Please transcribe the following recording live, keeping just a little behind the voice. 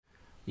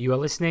You are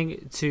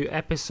listening to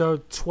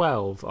episode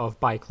 12 of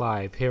Bike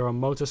Live here on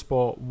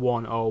Motorsport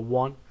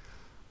 101,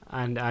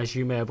 and as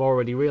you may have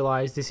already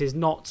realised, this is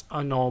not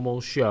a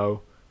normal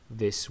show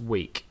this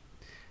week.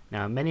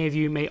 Now, many of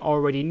you may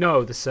already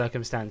know the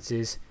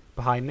circumstances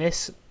behind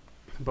this,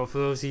 but for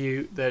those of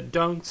you that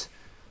don't,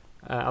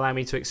 allow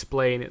me to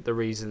explain the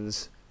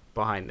reasons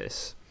behind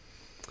this.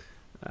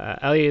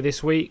 Earlier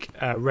this week,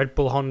 Red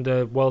Bull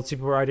Honda World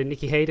Super Rider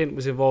Nicky Hayden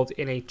was involved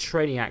in a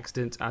training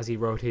accident as he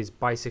rode his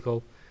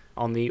bicycle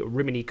on the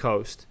Rimini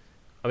coast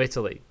of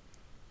Italy.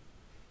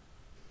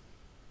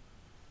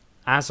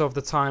 As of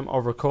the time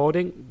of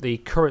recording, the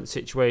current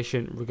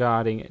situation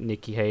regarding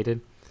Nicky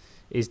Hayden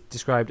is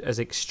described as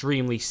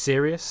extremely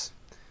serious.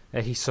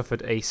 He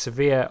suffered a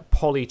severe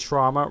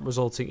polytrauma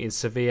resulting in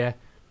severe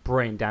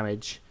brain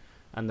damage,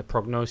 and the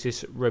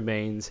prognosis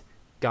remains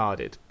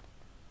guarded.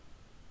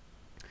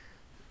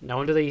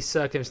 Now, under these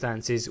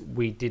circumstances,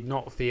 we did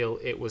not feel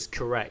it was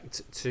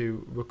correct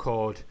to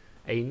record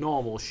a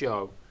normal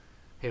show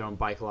here on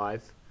Bike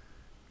Live,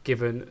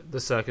 given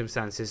the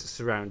circumstances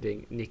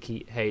surrounding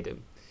Nicky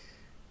Hayden.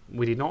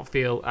 We did not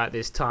feel at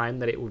this time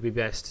that it would be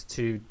best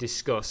to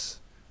discuss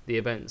the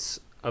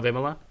events of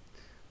Imola,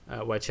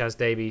 where Chaz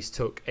Davies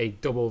took a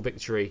double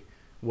victory,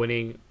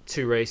 winning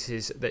two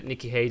races that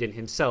Nicky Hayden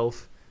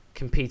himself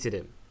competed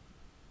in.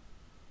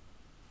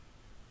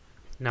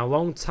 Now,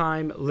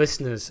 long-time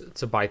listeners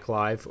to Bike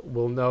Live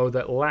will know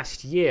that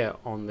last year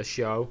on the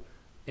show,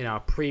 in our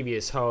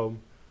previous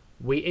home,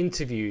 we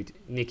interviewed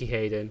Nicky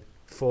Hayden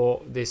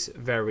for this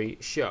very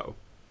show.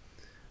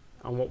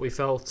 And what we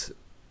felt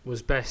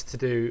was best to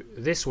do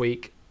this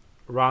week,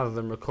 rather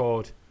than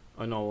record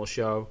a normal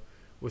show,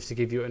 was to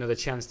give you another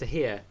chance to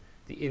hear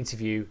the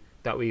interview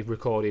that we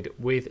recorded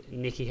with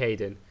Nicky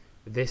Hayden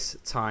this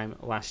time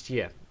last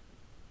year.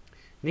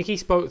 Nicky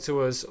spoke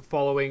to us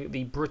following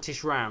the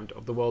British round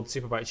of the World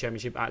Superbike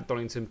Championship at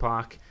Donington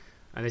Park,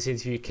 and this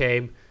interview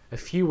came a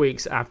few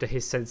weeks after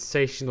his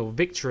sensational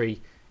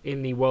victory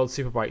in the World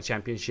Superbike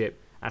Championship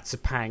at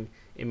Sepang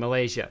in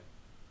Malaysia.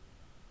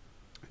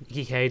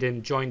 Nicky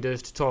Hayden joined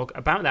us to talk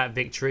about that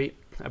victory,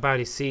 about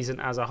his season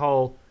as a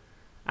whole,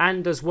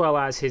 and as well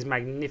as his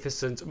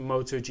magnificent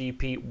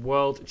MotoGP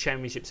World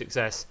Championship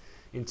success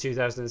in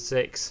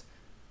 2006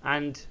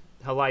 and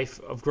her life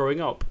of growing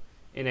up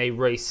in a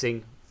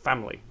racing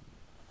family.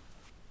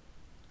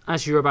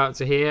 As you're about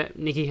to hear,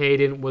 Nicky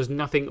Hayden was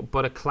nothing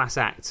but a class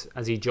act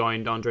as he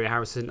joined Andre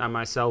Harrison and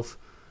myself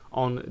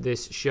on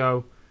this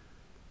show.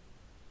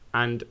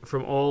 And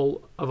from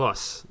all of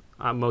us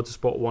at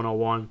Motorsport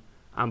 101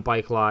 and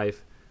Bike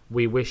Live,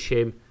 we wish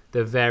him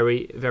the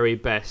very, very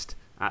best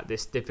at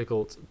this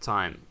difficult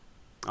time.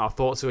 Our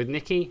thoughts are with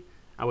Nicky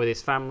and with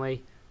his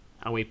family,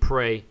 and we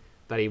pray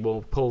that he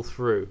will pull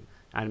through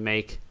and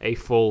make a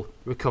full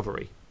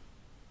recovery.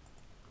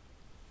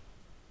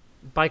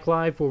 Bike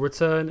Live will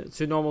return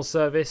to normal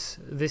service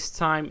this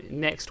time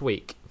next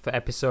week for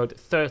episode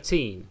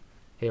 13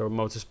 here on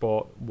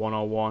Motorsport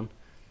 101.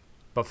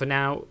 But for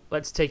now,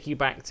 let's take you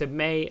back to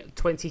May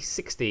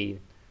 2016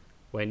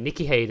 when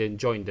Nicky Hayden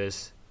joined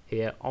us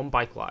here on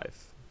Bike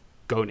Live.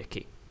 Go,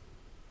 Nicky.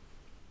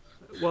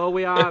 Well,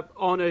 we are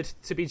honoured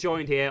to be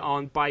joined here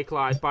on Bike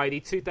Live by the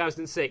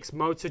 2006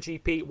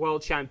 MotoGP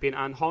World Champion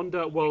and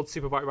Honda World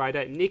Superbike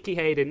rider, Nicky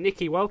Hayden.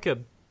 Nicky,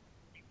 welcome.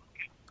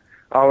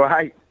 All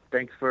right.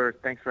 Thanks for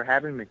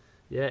having me.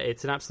 Yeah,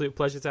 it's an absolute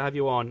pleasure to have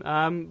you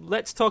on.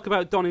 Let's talk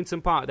about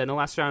Donington Park then, the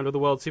last round of the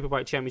World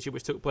Superbike Championship,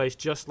 which took place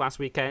just last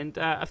weekend.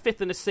 A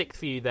fifth and a sixth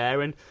for you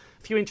there, and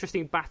a few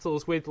interesting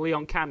battles with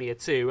Leon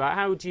Camier too.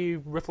 How do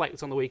you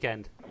reflect on the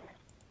weekend?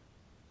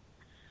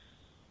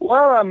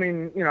 Well, I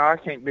mean, I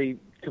can't be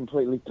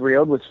completely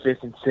thrilled with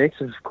fifth and sixth.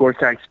 Of course,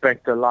 I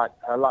expect a lot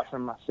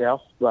from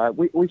myself. But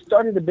we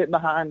started a bit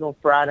behind on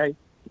Friday,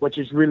 which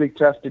is really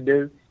tough to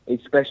do,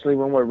 especially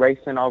when we're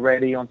racing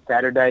already on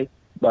Saturday.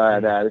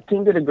 But the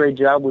team did a great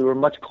job. We were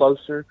much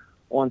closer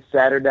on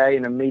Saturday,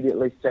 and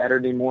immediately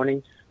Saturday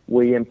morning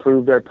we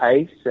improved our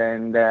pace.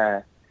 And,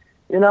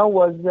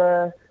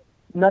 was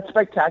not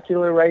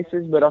spectacular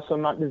races, but also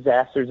not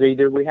disasters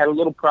either. We had a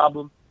little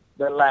problem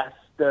the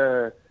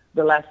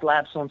last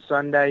laps on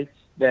Sunday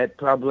that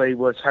probably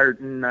was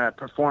hurting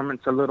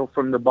performance a little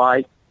from the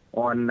bike.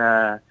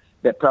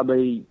 That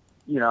probably,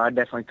 I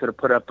definitely could have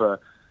put up a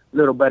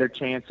little better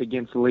chance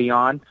against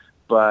Leon.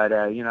 But,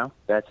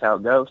 that's how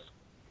it goes.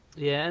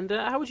 Yeah, and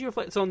how would you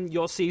reflect on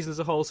your season as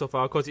a whole so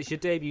far? Of course, it's your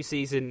debut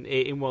season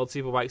in World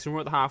Superbikes, and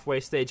we're at the halfway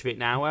stage of it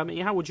now.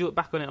 How would you look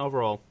back on it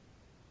overall?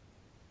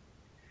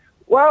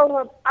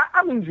 Well,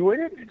 I've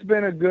enjoyed it. It's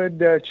been a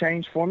good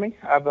change for me.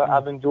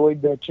 I've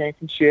enjoyed the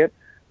championship.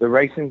 The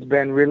racing's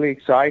been really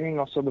exciting.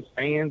 Also, the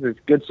fans, it's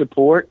good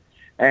support.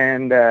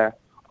 And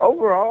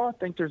overall, I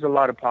think there's a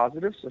lot of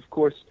positives. Of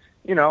course,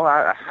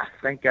 I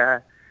think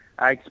I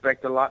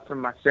expect a lot from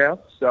myself,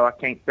 so I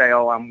can't say,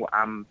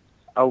 I'm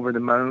over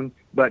the moon.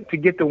 But to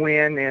get the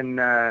win in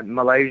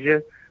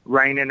Malaysia,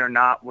 raining or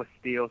not, was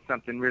still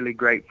something really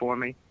great for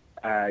me.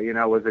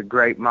 It was a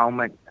great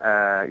moment,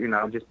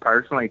 just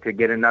personally to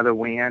get another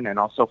win, and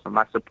also for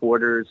my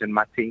supporters and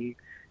my team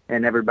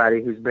and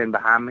everybody who's been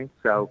behind me.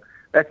 So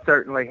that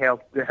certainly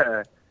helped,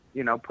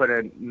 put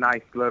a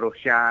nice little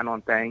shine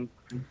on things.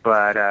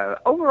 But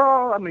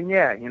overall, I mean,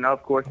 yeah,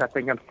 of course, I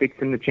think I'm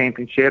fixing the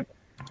championship,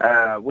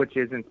 which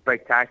isn't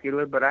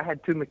spectacular. But I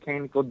had 2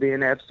 mechanical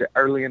DNFs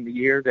early in the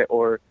year that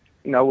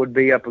would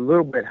be up a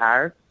little bit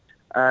higher.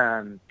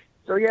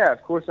 So, yeah,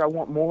 of course, I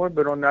want more.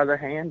 But on the other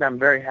hand, I'm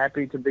very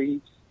happy to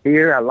be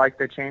here. I like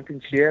the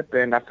championship,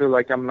 and I feel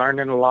like I'm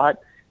learning a lot.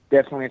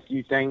 Definitely a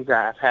few things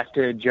I have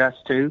to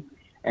adjust to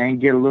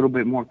and get a little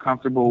bit more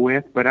comfortable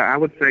with. But I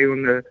would say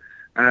on the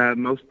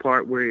most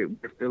part, we're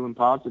feeling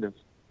positive.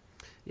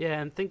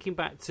 Yeah, and thinking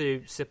back to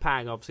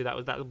Sepang, obviously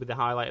that would be the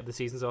highlight of the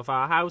season so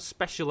far. How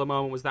special a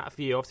moment was that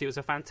for you? Obviously, it was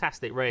a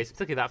fantastic race,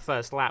 particularly that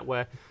first lap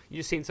where you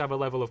just seemed to have a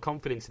level of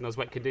confidence in those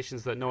wet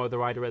conditions that no other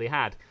rider really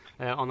had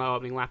on that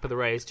opening lap of the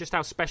race. Just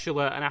how special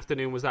an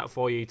afternoon was that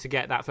for you to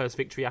get that first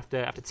victory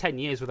after 10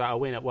 years without a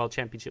win at World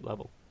Championship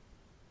level?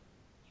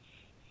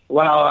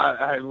 Well,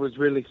 it was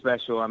really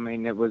special. I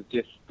mean, it was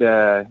just,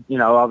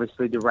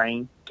 obviously the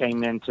rain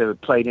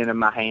played into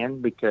my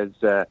hand because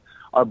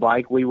our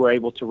bike, we were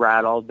able to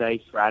ride all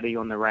day Friday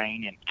on the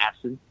rain in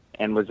Assen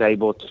and was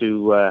able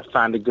to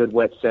find a good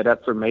wet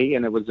setup for me.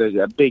 And it was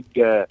a big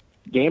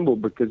gamble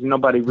because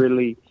nobody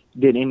really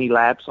did any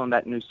laps on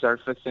that new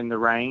surface in the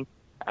rain,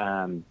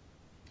 on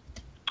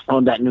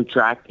that new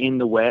track in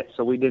the wet.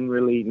 So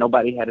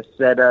nobody had a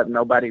setup.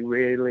 Nobody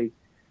really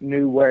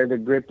knew where the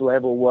grip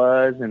level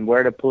was and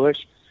where to push.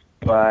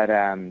 But,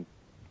 I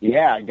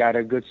got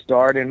a good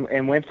start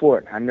and went for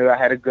it. I knew I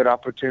had a good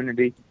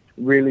opportunity,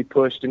 really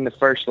pushed in the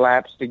first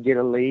laps to get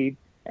a lead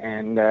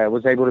and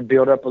was able to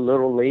build up a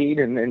little lead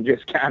and then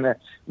just kind of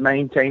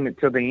maintain it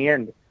till the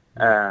end.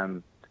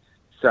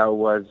 So it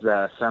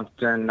was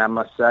something I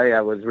must say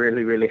I was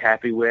really, really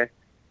happy with.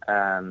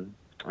 And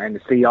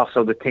to see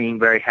also the team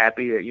very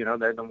happy that,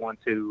 they're the ones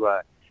who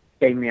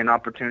gave me an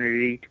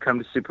opportunity to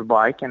come to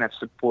Superbike and have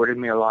supported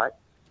me a lot.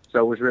 So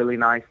it was really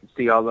nice to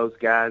see all those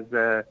guys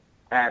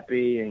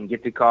happy and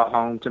get to call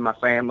home to my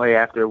family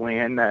after a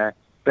win.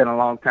 Been a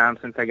long time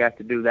since I got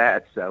to do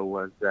that, so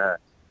it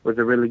was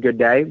a really good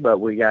day, but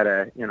we got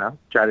to,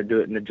 try to do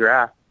it in the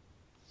dry.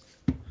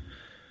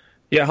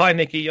 Yeah, hi,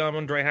 Nicky. I'm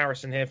Andre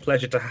Harrison here.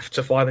 Pleasure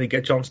to finally get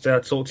a chance to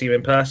talk to you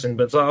in person.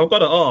 But I've got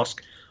to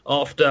ask,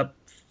 after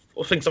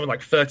I think something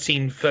like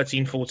 13,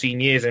 14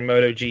 years in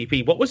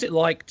MotoGP, what was it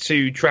like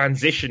to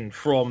transition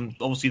from,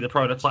 obviously, the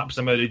prototypes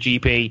of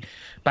MotoGP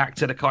back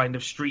to the kind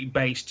of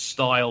street-based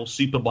style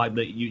superbike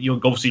that you're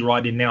obviously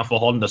riding now for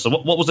Honda? So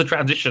what was the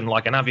transition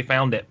like, and have you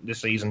found it this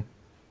season?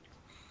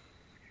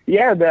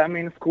 Yeah,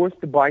 of course,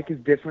 the bike is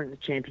different. The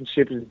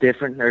championship is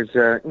different. There's,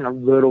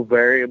 little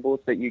variables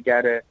that you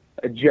got to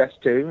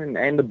adjust to,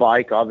 and the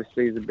bike,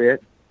 obviously, is a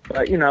bit.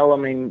 But,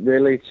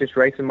 really, it's just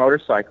racing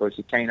motorcycles.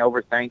 You can't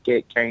overthink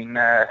it, can't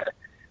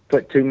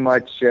put too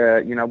much,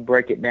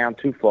 break it down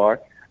too far.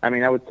 I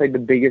would say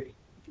the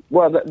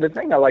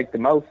thing I like the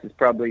most is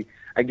probably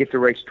I get to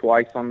race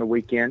twice on the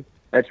weekend.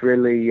 That's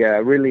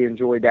really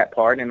enjoyed that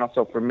part. And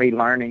also for me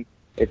learning,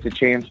 it's a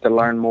chance to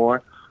learn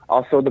more.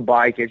 Also, the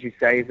bike, as you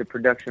say, is a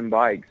production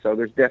bike. So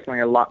there's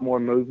definitely a lot more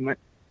movement,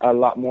 a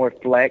lot more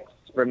flex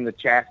from the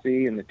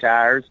chassis and the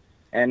tires.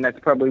 And that's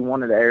probably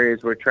one of the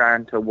areas we're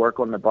trying to work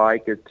on the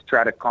bike is to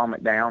try to calm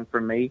it down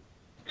for me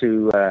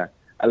to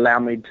allow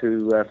me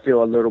to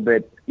feel a little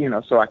bit,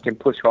 so I can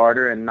push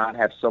harder and not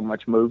have so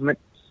much movement.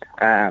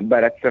 But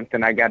that's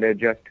something I got to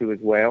adjust to as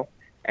well.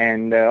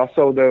 And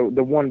also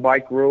the one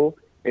bike rule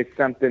is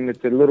something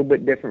that's a little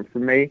bit different for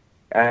me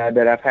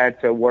that I've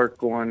had to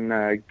work on,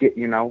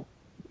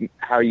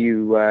 how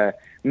you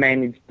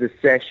manage the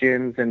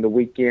sessions and the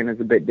weekend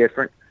is a bit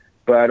different.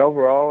 But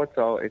overall,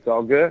 it's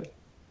all good.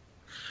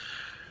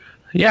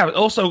 Yeah,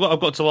 also I've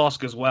got to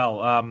ask as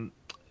well.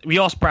 We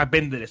asked Brad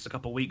Binder this a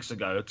couple of weeks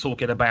ago,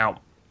 talking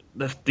about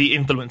the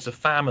influence of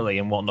family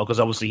and whatnot, because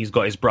obviously he's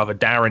got his brother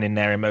Darren in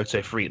there in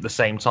Moto3 at the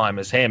same time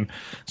as him.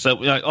 So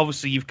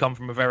obviously you've come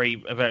from a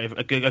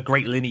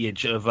great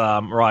lineage of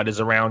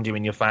riders around you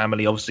in your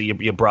family. Obviously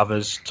your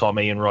brothers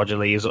Tommy and Roger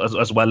Lee,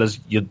 as well as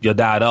your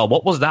dad Earl.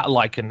 What was that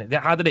like, and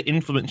how did it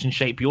influence and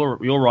shape your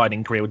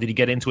riding career? Or did you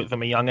get into it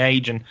from a young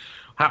age, and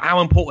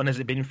how important has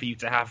it been for you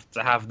to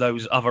have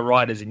those other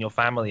riders in your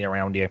family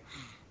around you?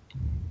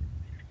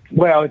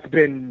 Well, it's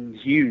been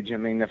huge.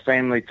 The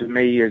family to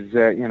me is,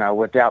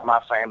 without my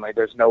family,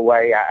 there's no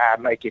way I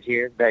make it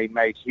here. They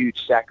made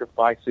huge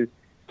sacrifices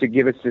to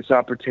give us this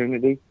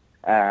opportunity.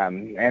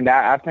 And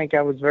I think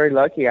I was very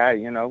lucky.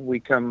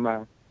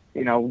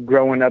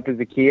 Growing up as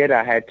a kid,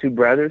 I had 2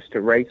 brothers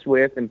to race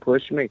with and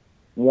push me.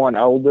 One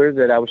older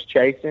that I was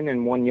chasing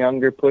and one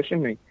younger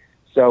pushing me.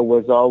 So it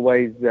was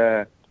always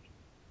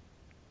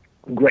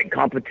great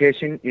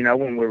competition,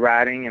 when we're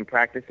riding and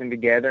practicing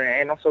together,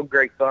 and also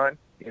great fun.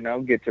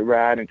 Get to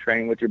ride and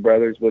train with your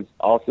brothers was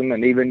awesome.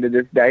 And even to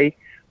this day,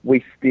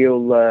 we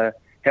still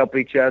help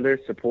each other,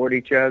 support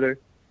each other.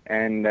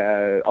 And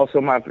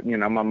also my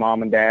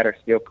mom and dad are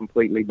still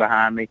completely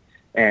behind me,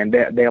 and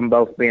them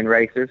both being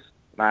racers.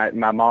 My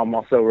mom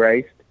also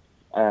raced.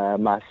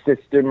 My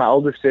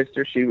older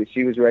sister,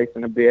 she was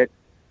racing a bit.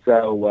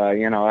 So,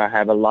 I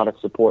have a lot of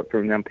support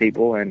from them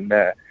people, and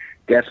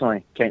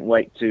definitely can't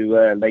wait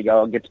to they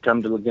all get to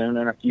come to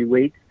Laguna in a few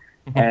weeks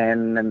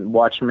and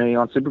watch me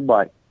on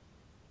Superbike.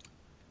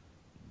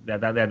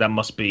 That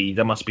must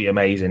be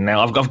amazing.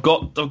 Now I've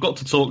got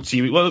to talk to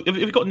you. Well, if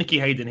we've got Nicky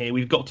Hayden here,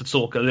 we've got to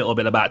talk a little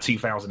bit about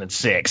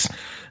 2006,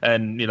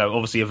 and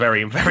obviously a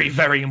very, very,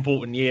 very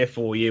important year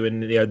for you,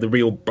 and the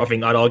real, I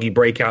think I'd argue,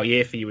 breakout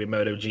year for you in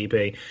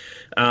MotoGP.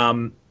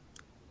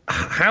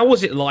 How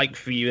was it like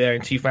for you there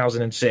in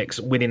 2006,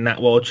 winning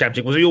that World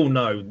Championship? Because we all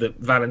know that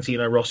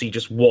Valentino Rossi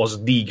just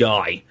was the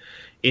guy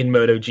in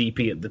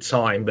MotoGP at the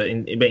time, but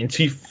in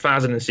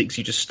 2006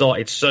 you just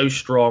started so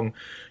strong.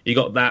 You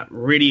got that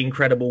really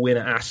incredible win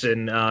at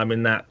Assen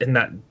in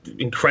that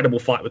incredible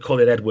fight with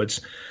Colin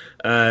Edwards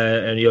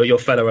and your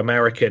fellow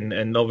American,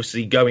 and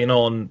obviously going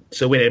on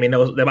to win it. I mean,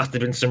 there must have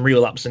been some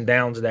real ups and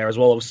downs there as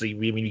well. Obviously,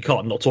 you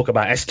can't not talk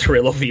about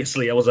Estoril.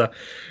 Obviously, that was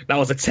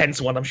a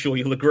tense one. I'm sure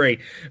you'll agree.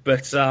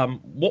 But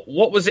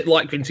what was it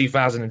like in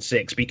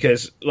 2006?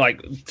 Because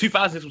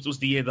 2006 was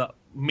the year that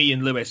me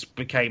and Lewis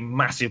became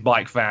massive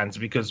bike fans,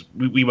 because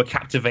we were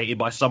captivated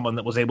by someone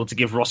that was able to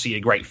give Rossi a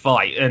great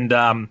fight. And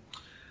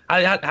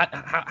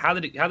how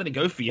did it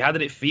go for you? How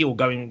did it feel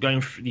going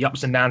through the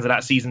ups and downs of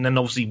that season, and then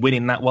obviously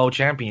winning that World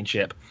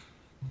Championship?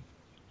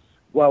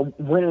 Well,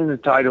 winning the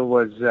title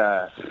was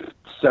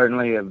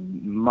certainly a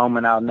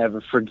moment I'll never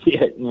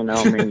forget.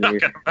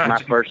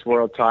 My first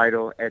world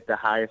title at the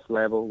highest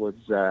level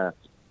was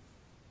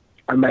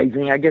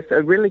amazing. I guess it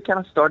really kind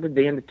of started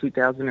the end of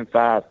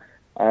 2005.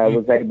 I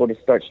was able to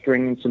start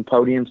stringing some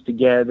podiums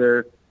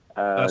together,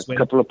 a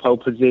couple of pole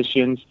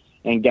positions,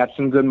 and got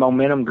some good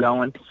momentum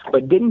going,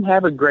 but didn't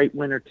have a great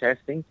winter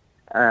testing,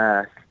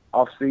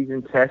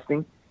 off-season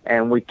testing,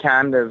 and we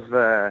kind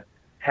of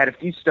had a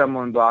few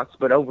stumbling blocks,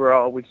 but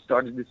overall we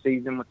started the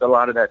season with a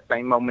lot of that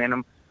same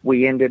momentum.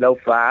 We ended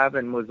 05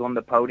 and was on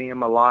the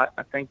podium a lot,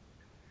 I think.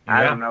 Yeah.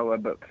 I don't know,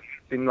 but it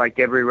seemed like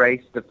every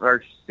race, the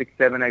first 6,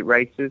 7, 8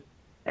 races,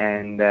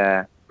 and,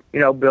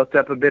 built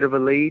up a bit of a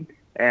lead,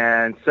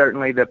 and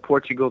certainly the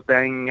Portugal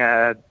thing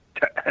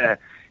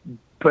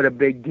put a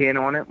big dent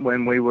on it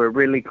when we were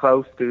really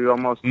close to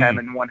almost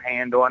having one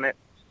hand on it,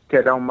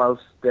 could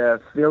almost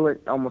feel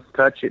it, almost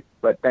touch it,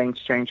 but things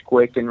changed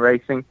quick in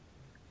racing.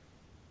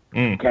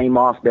 Came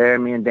off there,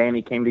 me and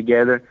Danny came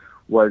together,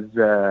 was,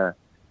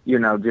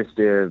 just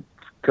a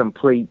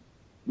complete,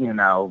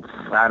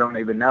 I don't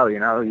even know,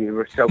 you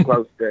were so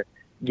close to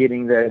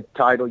getting the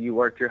title you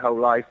worked your whole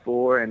life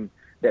for, and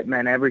that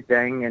meant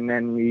everything, and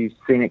then you've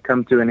seen it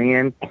come to an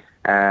end,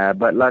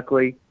 but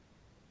luckily,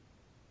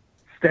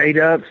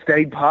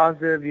 stayed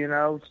positive,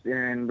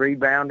 and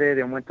rebounded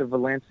and went to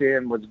Valencia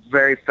and was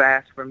very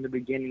fast from the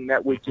beginning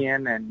that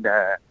weekend, and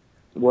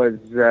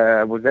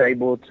was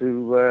able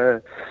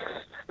to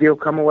still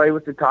come away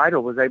with the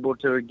title, was able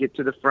to get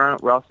to the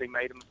front. Rossi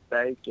made a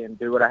mistake and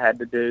do what I had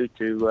to do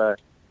to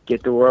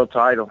get the world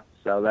title.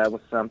 So that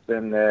was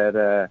something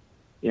that,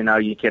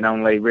 you can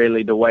only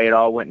really, the way it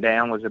all went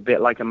down was a bit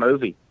like a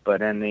movie,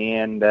 but in the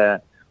end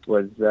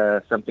was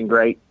something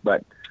great.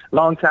 But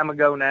long time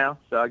ago now,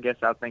 so I guess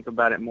I'll think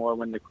about it more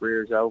when the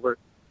career's over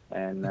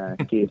and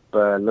keep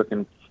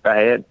looking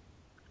ahead.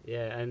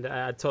 Yeah, and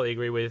I totally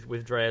agree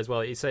with Dre as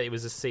well. You say it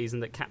was a season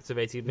that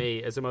captivated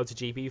me as a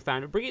MotoGP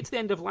fan. Bring it to the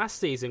end of last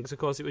season, because of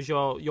course it was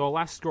your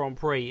last Grand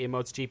Prix in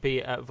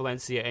MotoGP at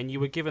Valencia, and you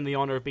were given the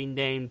honour of being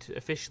named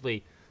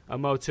officially a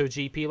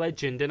MotoGP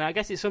legend. And I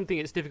guess it's something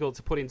that's difficult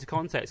to put into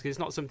context, because it's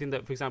not something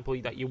that, for example,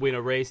 that you win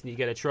a race and you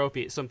get a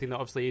trophy. It's something that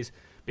obviously is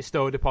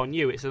bestowed upon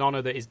you. It's an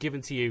honour that is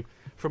given to you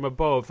from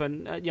above.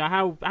 And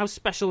how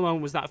special a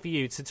moment was that for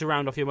you to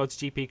round off your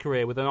MotoGP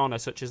career with an honour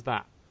such as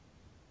that?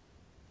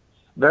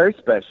 Very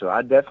special.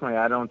 I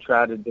don't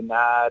try to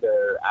deny it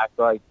or act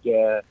like,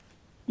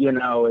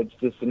 it's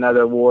just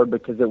another award,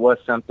 because it was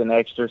something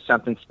extra,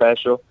 something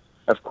special.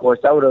 Of course,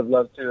 I would have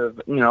loved to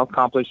have,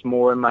 accomplished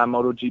more in my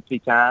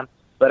MotoGP time,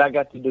 but I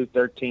got to do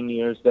 13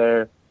 years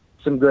there.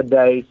 Some good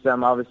days,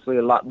 some obviously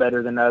a lot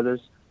better than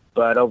others,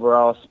 but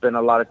overall spent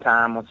a lot of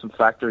time on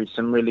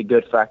some really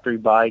good factory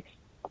bikes,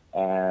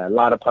 a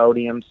lot of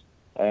podiums,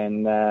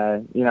 and,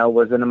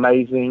 was an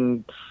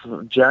amazing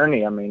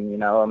journey.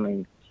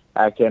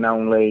 I can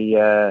only,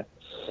 it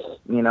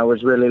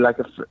was really like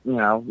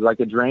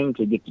a dream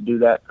to get to do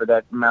that for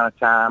that amount of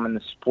time and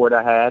the support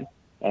I had,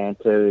 and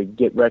to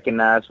get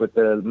recognized with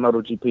the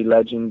MotoGP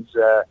Legends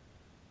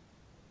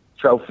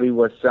trophy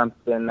was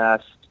something I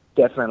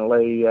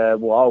definitely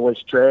will always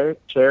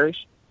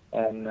cherish.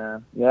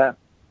 And,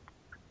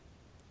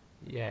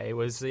 Yeah, it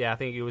was. Yeah, I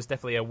think it was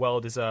definitely a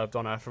well-deserved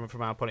honour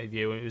from our point of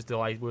view. It was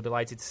we're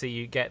delighted to see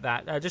you get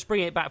that. Just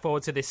bringing it back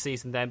forward to this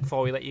season, then,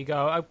 before we let you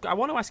go, I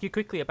want to ask you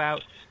quickly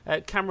about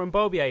Cameron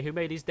Beaubier, who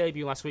made his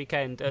debut last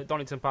weekend at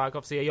Donington Park.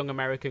 Obviously, a young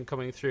American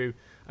coming through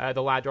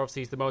the ladder.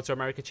 Obviously, he's the Moto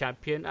America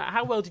champion.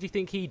 How well did you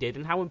think he did,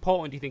 and how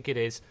important do you think it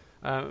is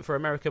for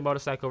American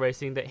motorcycle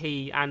racing that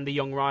he and the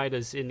young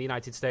riders in the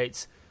United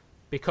States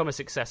become a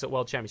success at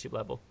World Championship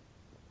level?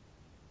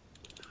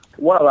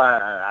 Well,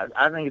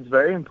 I think it's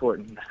very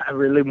important. I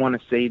really want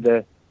to see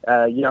the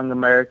young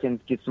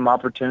Americans get some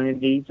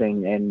opportunities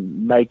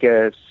and make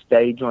a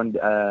stage on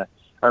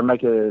or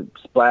make a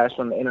splash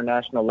on the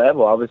international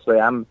level. Obviously,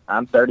 I'm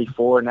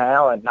 34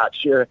 now, and not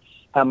sure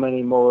how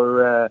many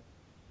more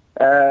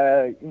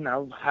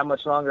how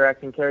much longer I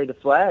can carry the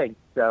flag.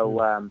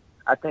 So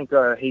I think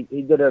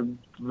he did a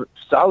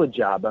solid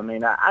job. I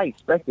mean, I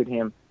expected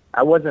him.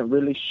 I wasn't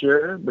really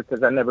sure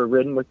because I never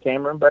ridden with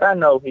Cameron, but I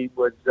know he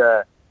was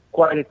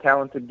quite a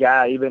talented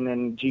guy. Even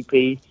in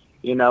GP,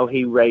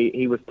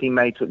 he was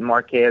teammates with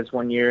Marquez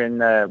one year in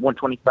the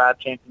 125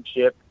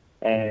 championship,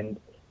 and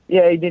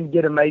yeah, he didn't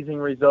get amazing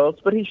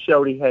results, but he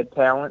showed he had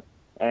talent,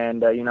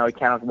 and he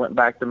kind of went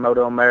back to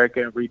Moto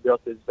America and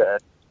rebuilt his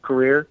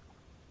career.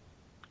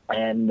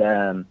 And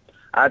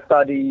I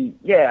thought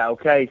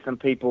some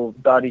people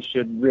thought he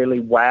should really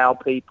wow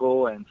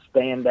people and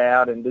stand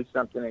out and do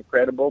something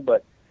incredible,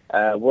 but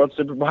World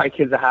Superbike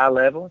is a high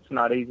level. It's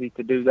not easy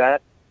to do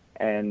that.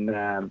 And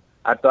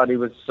I thought he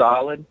was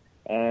solid.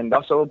 And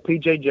also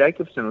P.J.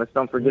 Jacobson, let's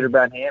don't forget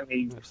about him.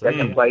 He's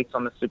second place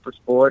on the Super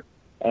Sport.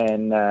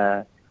 And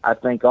I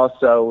think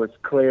also it's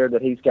clear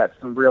that he's got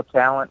some real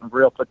talent and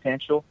real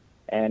potential.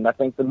 And I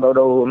think the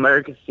Moto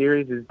America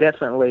Series is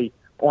definitely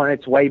on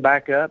its way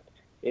back up.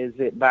 Is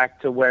it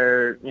back to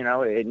where,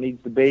 it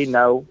needs to be?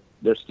 No.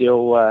 They're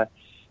still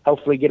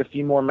hopefully get a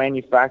few more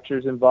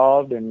manufacturers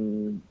involved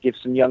and give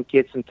some young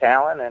kids some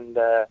talent. And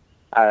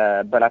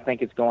but I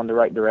think it's going the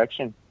right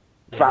direction,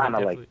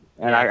 finally.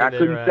 And I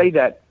couldn't say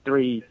that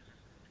three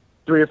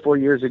or 4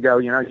 years ago.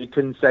 You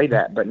couldn't say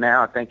that. But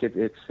now I think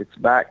it's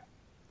back.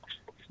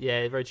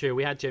 Yeah, very true.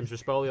 We had James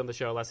Rispoli on the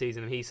show last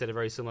season, and he said a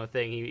very similar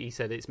thing. He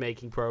said it's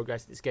making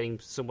progress, it's getting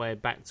somewhere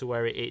back to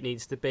where it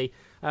needs to be.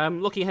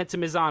 Looking ahead to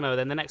Misano,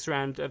 then the next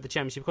round of the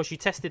championship, of course, you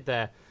tested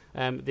there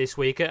this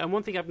week. And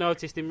one thing I've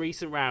noticed in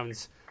recent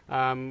rounds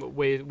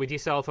with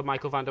yourself and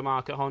Michael van der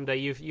Mark at Honda,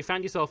 you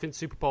found yourself in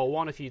Superpole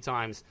 1 a few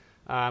times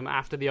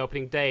after the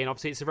opening day. And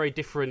obviously, it's a very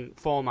different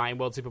format in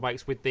World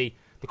Superbikes with the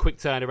quick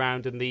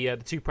turnaround and the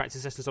 2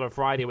 practice sessions on a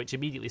Friday, which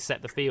immediately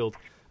set the field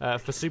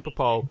for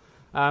Superpole.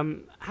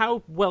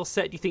 How well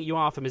set do you think you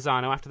are for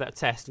Misano after that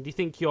test? And do you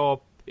think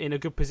you're in a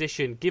good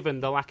position,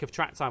 given the lack of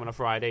track time on a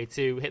Friday,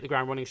 to hit the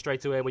ground running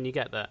straight away when you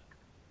get there?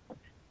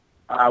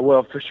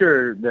 Well, for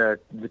sure, the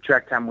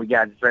track time we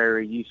got is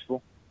very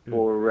useful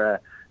for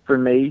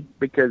me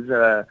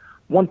because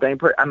one thing,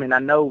 I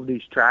know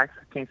these tracks.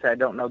 I can't say I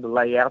don't know the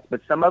layouts,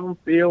 but some of them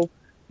feel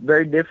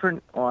very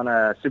different on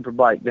a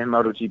Superbike than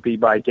MotoGP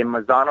bike, and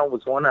Misano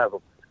was one of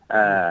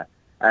them.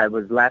 I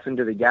was laughing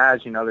to the guys,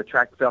 the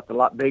track felt a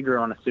lot bigger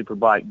on a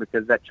Superbike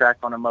because that track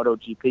on a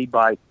MotoGP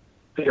bike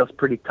feels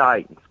pretty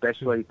tight,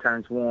 especially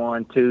turns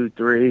 1, 2,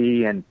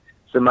 3, and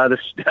some other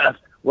stuff,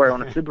 where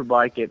on a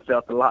Superbike it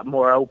felt a lot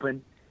more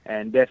open,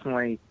 and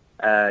definitely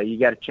you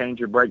got to change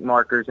your brake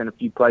markers in a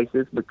few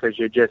places because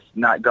you're just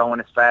not going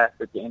as fast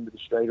at the end of the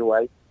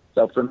straightaway.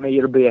 So for me,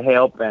 it'll be a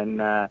help,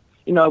 and,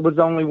 it was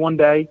only one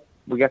day.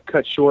 We got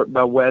cut short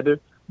by weather,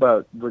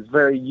 but it was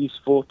very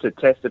useful to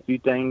test a few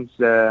things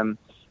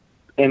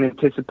in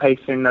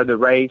anticipation of the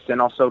race,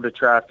 and also to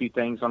try a few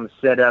things on the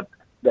setup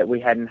that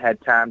we hadn't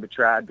had time to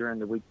try during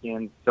the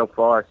weekend so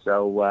far.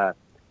 So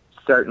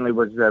certainly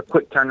was a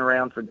quick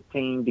turnaround for the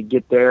team to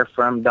get there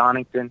from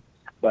Donington,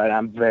 but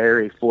I'm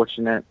very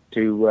fortunate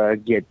to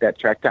get that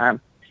track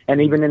time.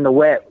 And even in the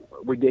wet,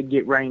 we did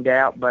get rained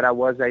out, but I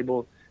was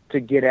able to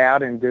get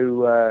out and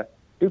do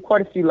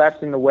quite a few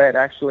laps in the wet,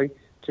 actually,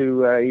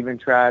 to even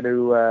try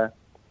to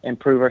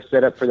improve our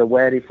setup for the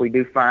wet if we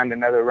do find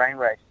another rain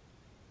race.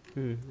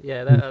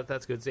 Yeah,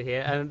 that's good to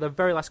hear. And the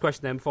very last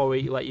question then, before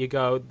we let you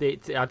go,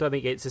 I don't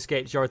think it's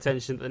escaped your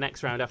attention that the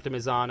next round after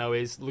Misano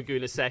is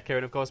Laguna Seca,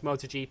 and of course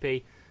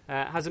MotoGP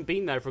hasn't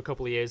been there for a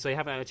couple of years, so you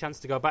haven't had a chance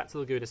to go back to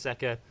Laguna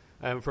Seca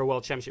for a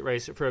World Championship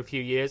race for a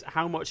few years.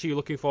 How much are you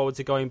looking forward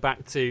to going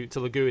back to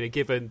Laguna,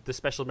 given the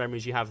special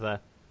memories you have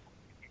there?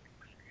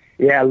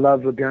 Yeah, I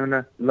love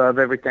Laguna, love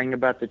everything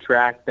about the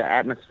track, the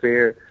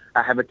atmosphere.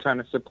 I have a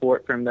ton of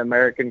support from the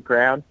American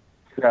crowd,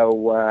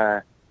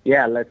 so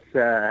yeah, let's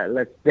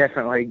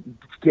definitely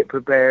get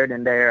prepared.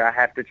 And there, I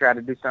have to try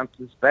to do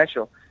something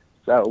special.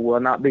 So it will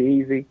not be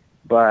easy,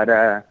 but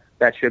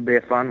that should be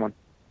a fun one.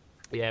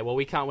 Yeah, well,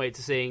 we can't wait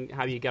to see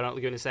how you get on at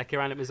Laguna Seca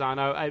and at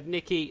Misano.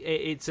 Nicky,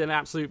 it's an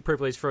absolute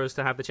privilege for us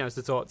to have the chance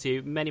to talk to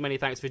you. Many, many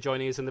thanks for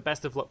joining us, and the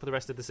best of luck for the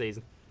rest of the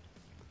season.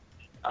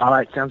 All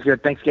right, sounds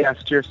good. Thanks,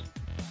 guys. Cheers.